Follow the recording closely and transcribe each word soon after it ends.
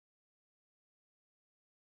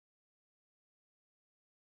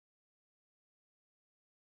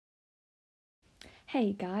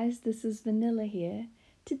Hey guys, this is Vanilla here.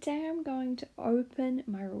 Today I'm going to open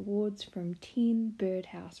my rewards from 10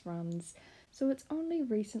 Birdhouse runs. So it's only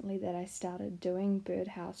recently that I started doing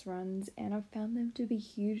Birdhouse runs and I've found them to be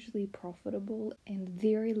hugely profitable and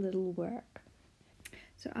very little work.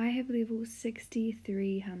 So I have level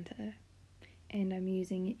 63 Hunter and I'm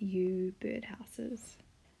using U Birdhouses.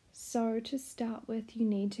 So to start with, you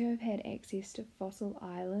need to have had access to Fossil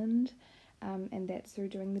Island. And that's through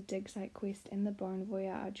doing the dig site quest and the Bon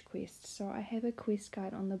Voyage quest. So I have a quest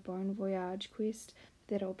guide on the Bon Voyage quest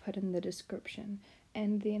that I'll put in the description.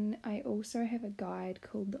 And then I also have a guide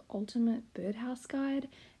called the Ultimate Birdhouse Guide,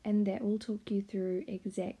 and that will talk you through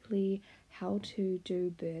exactly how to do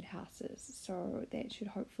birdhouses. So that should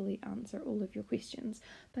hopefully answer all of your questions.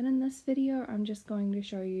 But in this video, I'm just going to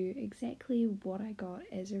show you exactly what I got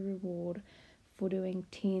as a reward for doing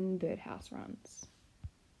 10 birdhouse runs.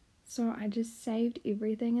 So I just saved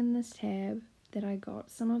everything in this tab that I got.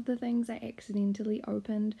 Some of the things I accidentally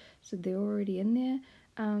opened, so they're already in there.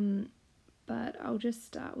 But I'll just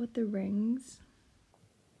start with the rings.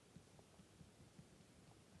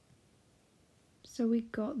 So we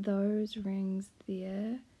got those rings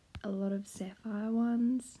there, a lot of sapphire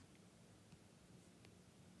ones.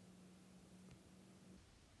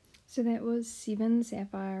 So that was 7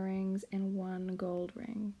 sapphire rings and 1 gold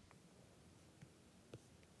ring.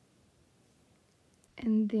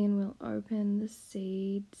 And then we'll open the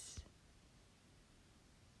seeds.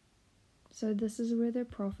 So this is where the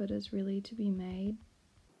profit is really to be made.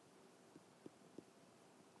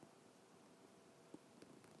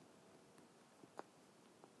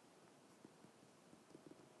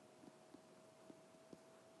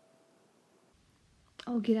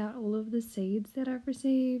 I'll get out all of the seeds that I've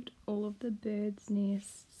received, all of the birds'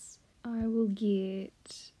 nests. I will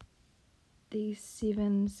get these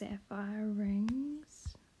 7 sapphire rings.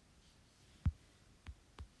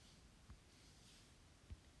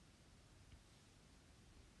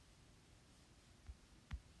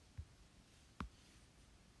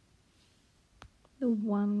 The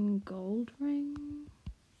 1 gold ring.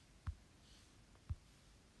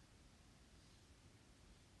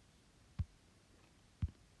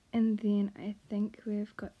 And then I think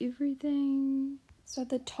we've got everything. So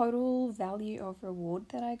the total value of reward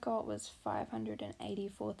that I got was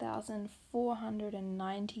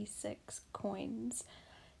 584,496 coins.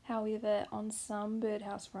 However, on some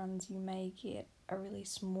birdhouse runs you may get a really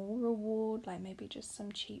small reward, like maybe just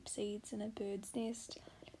some cheap seeds in a bird's nest.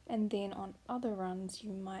 And then on other runs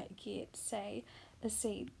you might get, say, a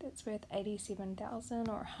seed that's worth 87,000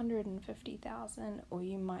 or 150,000, or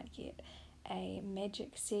you might get a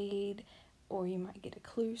magic seed, or you might get a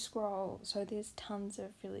clue scroll. So there's tons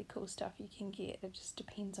of really cool stuff you can get. It just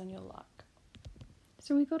depends on your luck.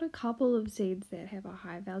 So we got a couple of seeds that have a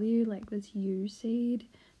high value, like this U seed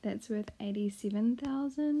that's worth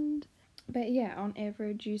 87,000. But yeah, on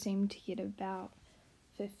average you seem to get about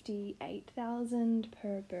 58,000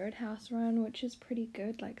 per birdhouse run, which is pretty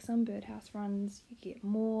good. Like some birdhouse runs you get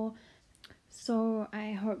more. So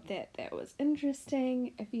I hope that was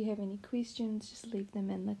interesting. If you have any questions, just leave them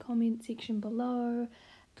in the comment section below.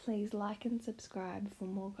 Please like and subscribe for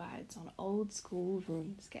more guides on old school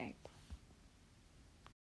RuneScape.